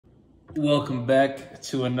Welcome back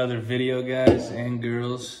to another video, guys and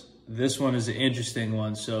girls. This one is an interesting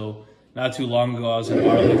one. So not too long ago, I was in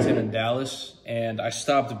Arlington and Dallas, and I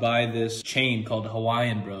stopped by this chain called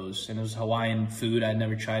Hawaiian Bros, and it was Hawaiian food. I'd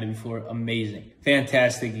never tried it before. Amazing,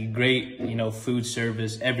 fantastic, great, food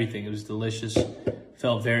service, everything. It was delicious.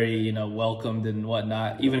 Felt very, welcomed and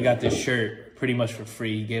whatnot. Even got this shirt pretty much for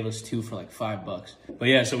free. He gave us 2 for like $5. But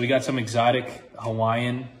yeah, so we got some exotic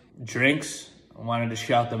Hawaiian drinks. I wanted to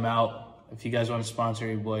shout them out. If you guys want to sponsor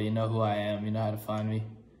your boy, you know who I am. You know how to find me.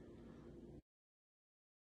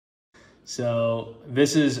 So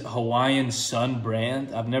this is Hawaiian Sun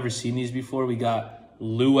brand. I've never seen these before. We got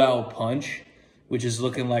Luau Punch, which is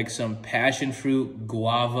looking like some passion fruit,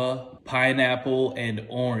 guava, pineapple, and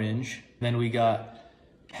orange. Then we got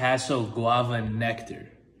Paso Guava Nectar.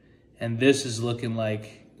 And this is looking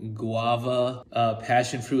like guava,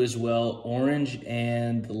 passion fruit as well, orange,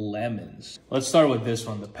 and lemons. Let's start with this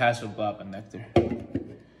one, the Paso Guava Nectar.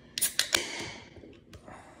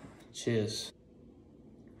 Cheers.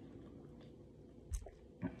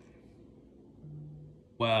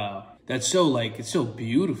 Wow, that's so it's so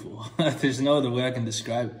beautiful. There's no other way I can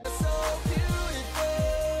describe it.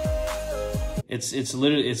 It's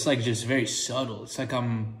literally, it's like just very subtle. It's like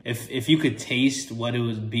if you could taste what it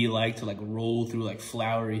would be like to roll through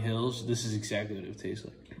flowery hills, this is exactly what it would taste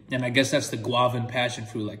like. And I guess that's the guava and passion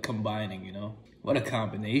fruit combining, What a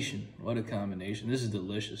combination. What a combination. This is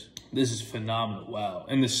delicious. This is phenomenal. Wow.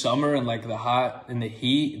 In the summer and in the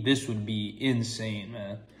heat, this would be insane,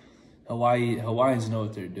 man. Hawaiians know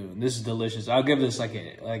what they're doing. This is delicious. I'll give this like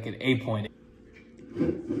an 8.8.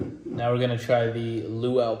 Now we're gonna try the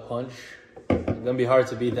Luau Punch. It's gonna be hard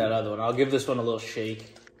to beat that other one. I'll give this one a little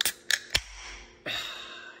shake.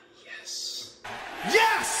 Yes.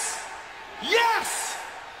 Yes! Yes!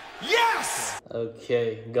 Yes!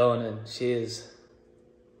 Okay, going in. Cheers.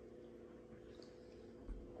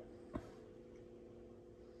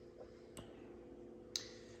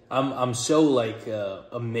 I'm so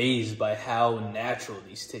amazed by how natural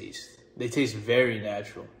these taste. They taste very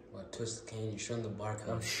natural. What, twist the can? You showing the barcode?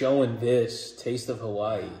 I'm showing this Taste of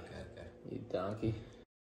Hawaii. Okay. You donkey.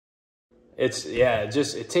 It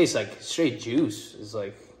tastes like straight juice. It's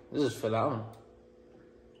this is phenomenal.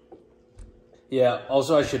 Yeah,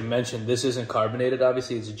 also I should mention, this isn't carbonated,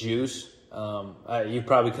 obviously, it's juice. You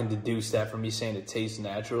probably can deduce that from me saying it tastes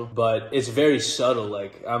natural, but it's very subtle.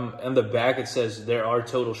 On the back it says there are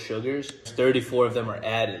total sugars, 34 of them are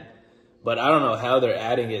added, but I don't know how they're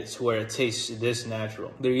adding it to where it tastes this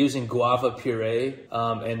natural. They're using guava puree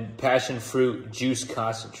and passion fruit juice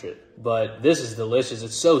concentrate, but this is delicious.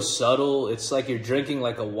 It's so subtle. It's like you're drinking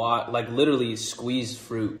literally squeezed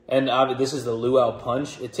fruit. And this is the Luau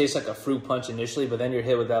Punch. It tastes like a fruit punch initially, but then you're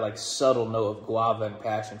hit with that subtle note of guava and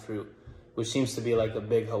passion fruit, which seems to be the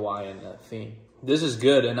big Hawaiian theme. This is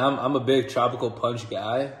good, and I'm a big tropical punch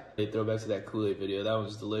guy. They throw back to that Kool-Aid video. That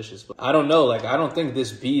was delicious. But I don't know, I don't think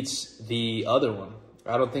this beats the other one.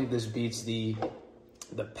 I don't think this beats the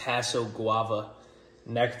Paso Guava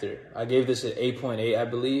Nectar. I gave this an 8.8, I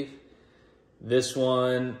believe. This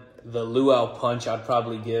one, the Luau Punch, I'd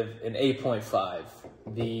probably give an 8.5.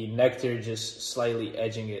 The Nectar just slightly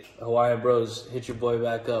edging it. Hawaiian Bros, hit your boy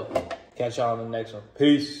back up. Catch y'all on the next one.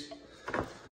 Peace.